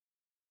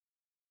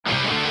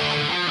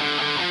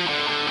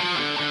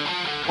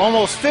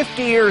Almost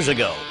 50 years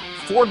ago,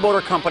 Ford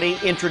Motor Company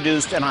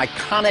introduced an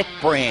iconic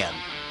brand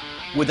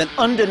with an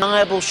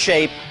undeniable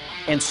shape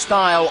and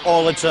style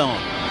all its own.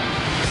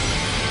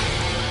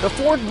 The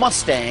Ford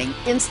Mustang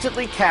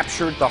instantly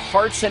captured the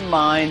hearts and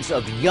minds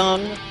of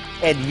young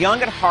and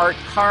young at heart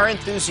car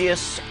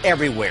enthusiasts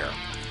everywhere.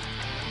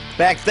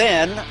 Back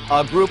then,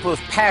 a group of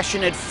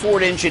passionate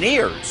Ford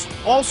engineers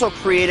also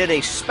created a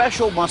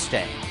special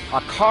Mustang,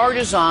 a car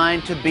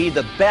designed to be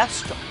the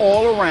best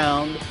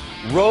all-around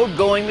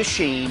road-going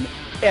machine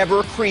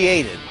ever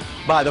created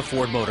by the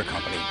Ford Motor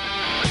Company.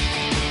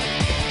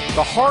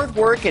 The hard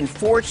work and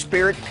Ford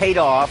spirit paid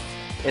off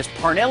as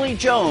Parnelli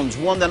Jones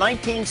won the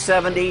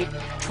 1970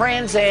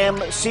 Trans Am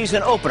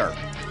season opener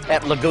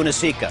at Laguna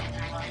Seca.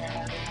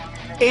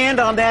 And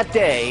on that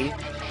day,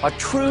 a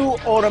true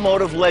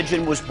automotive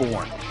legend was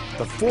born,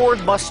 the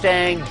Ford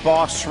Mustang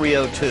Boss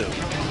 302.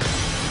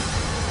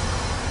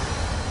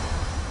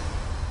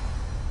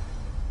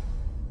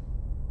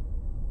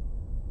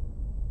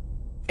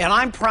 And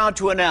I'm proud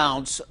to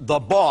announce the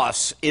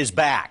Boss is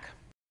back.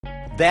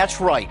 That's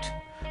right.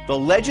 The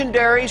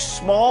legendary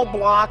small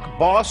block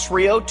Boss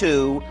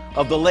 302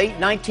 of the late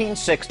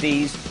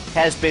 1960s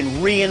has been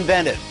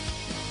reinvented.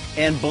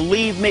 And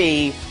believe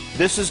me,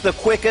 this is the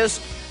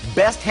quickest,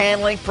 best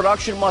handling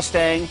production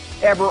Mustang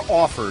ever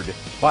offered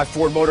by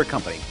Ford Motor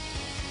Company.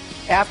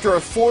 After a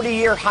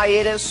 40-year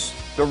hiatus,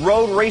 the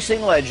road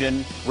racing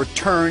legend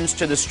returns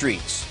to the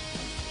streets.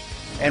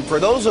 And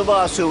for those of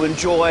us who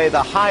enjoy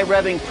the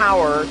high-revving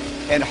power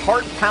and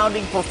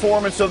heart-pounding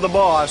performance of the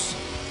Boss,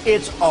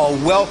 it's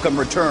a welcome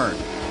return.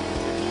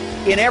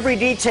 In every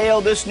detail,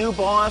 this new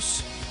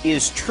Boss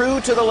is true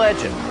to the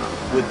legend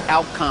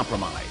without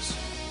compromise.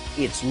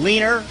 It's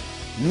leaner,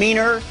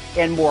 meaner,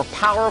 and more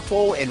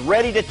powerful and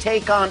ready to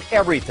take on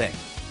everything,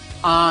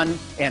 on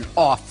and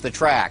off the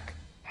track.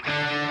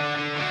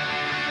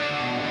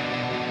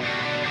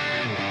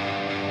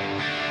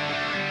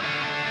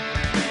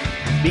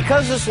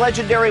 Because this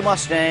legendary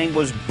Mustang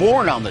was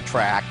born on the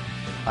track,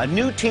 a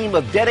new team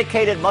of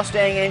dedicated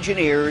Mustang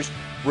engineers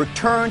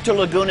returned to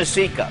Laguna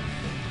Seca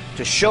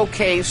to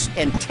showcase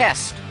and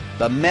test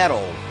the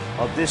mettle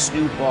of this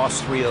new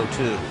Boss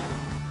 302.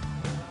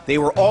 They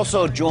were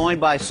also joined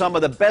by some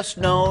of the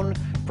best-known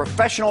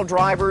professional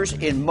drivers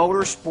in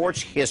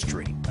motorsports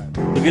history.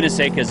 Laguna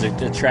Seca is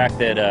a track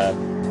that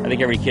I think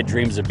every kid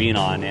dreams of being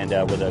on, and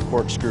with a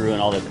corkscrew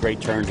and all the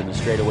great turns and the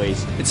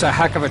straightaways. It's a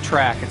heck of a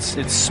track.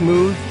 It's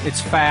smooth,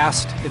 it's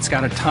fast, it's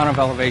got a ton of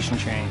elevation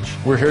change.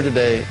 We're here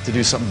today to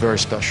do something very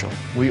special.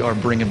 We are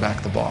bringing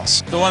back the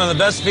Boss. So one of the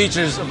best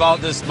features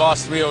about this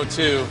Boss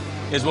 302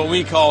 is what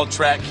we call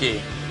track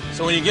key.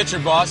 So when you get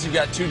your Boss, you've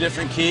got two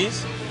different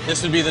keys.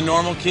 This would be the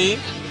normal key.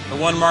 The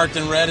one marked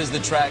in red is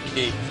the track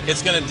key.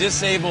 It's going to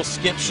disable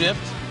skip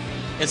shift.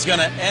 It's going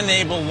to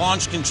enable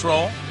launch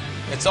control.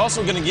 It's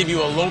also going to give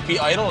you a low-P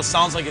idle. It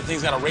sounds like the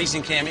thing's got a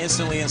racing cam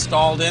instantly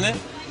installed in it.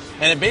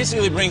 And it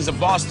basically brings the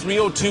Boss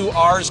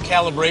 302R's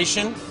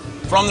calibration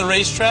from the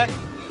racetrack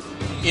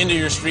into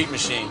your street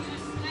machine.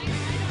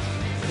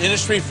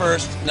 Industry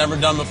first, never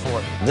done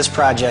before. This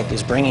project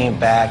is bringing it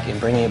back and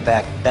bringing it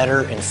back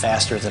better and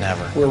faster than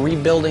ever. We're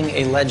rebuilding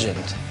a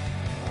legend.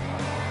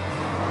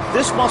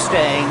 This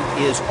Mustang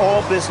is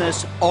all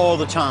business all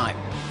the time.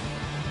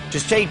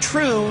 To stay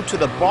true to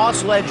the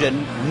Boss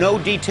legend, no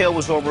detail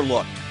was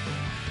overlooked.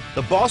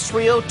 The Boss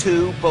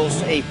 302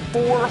 boasts a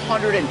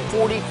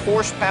 440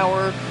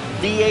 horsepower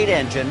V8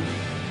 engine,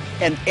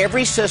 and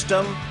every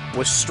system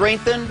was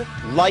strengthened,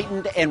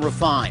 lightened, and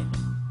refined.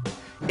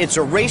 It's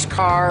a race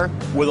car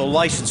with a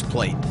license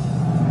plate.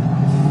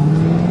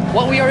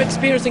 What we are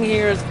experiencing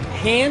here is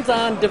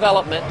hands-on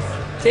development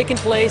taking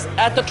place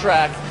at the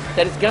track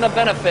that is going to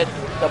benefit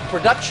the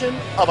production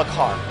of a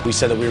car. We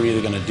said that we were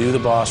either going to do the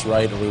Boss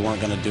right or we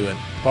weren't going to do it.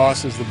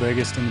 Boss is the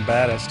biggest and the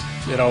baddest.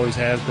 It always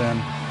has been.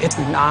 It's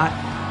not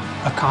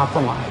a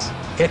compromise.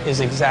 It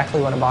is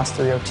exactly what a Boss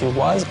 302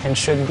 was and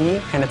should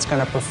be, and it's going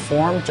to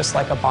perform just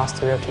like a Boss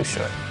 302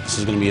 should. This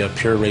is going to be a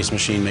pure race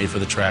machine made for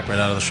the track right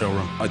out of the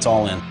showroom. It's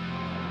all in.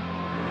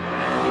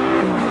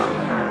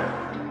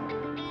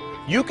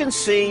 You can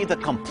see the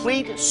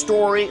complete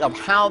story of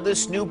how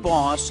this new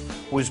Boss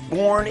was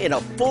born in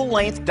a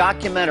full-length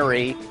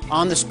documentary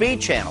on the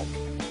Speed Channel.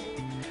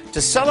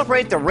 To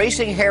celebrate the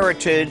racing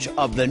heritage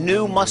of the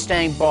new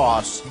Mustang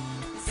Boss,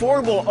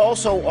 Ford will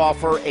also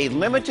offer a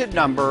limited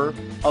number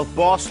of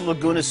Boss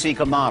Laguna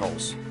Seca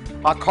models,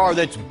 a car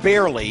that's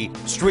barely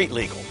street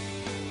legal.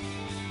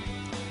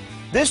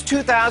 This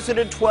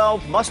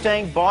 2012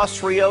 Mustang Boss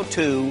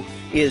 302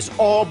 is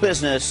all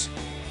business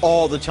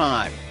all the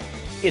time.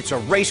 It's a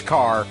race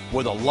car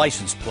with a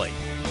license plate.